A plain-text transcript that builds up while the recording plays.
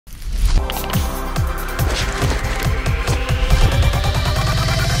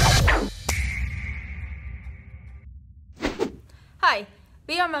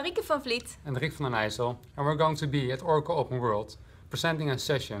We are Marieke van Vliet and Rick van Ijssel, and we're going to be at Oracle Open World presenting a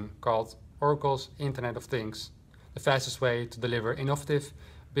session called Oracle's Internet of Things, the fastest way to deliver innovative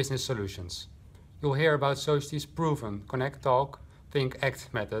business solutions. You'll hear about Society's proven Connect, Talk, Think, Act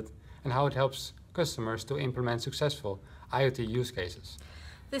method and how it helps customers to implement successful IoT use cases.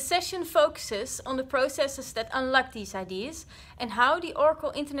 The session focuses on the processes that unlock these ideas and how the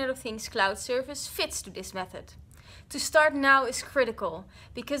Oracle Internet of Things Cloud Service fits to this method. To start now is critical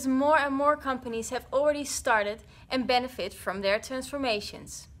because more and more companies have already started and benefit from their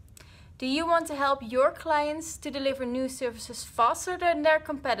transformations. Do you want to help your clients to deliver new services faster than their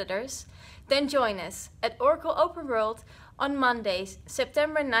competitors? Then join us at Oracle Open World on Monday,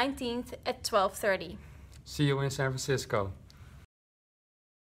 September 19th at 12:30. See you in San Francisco.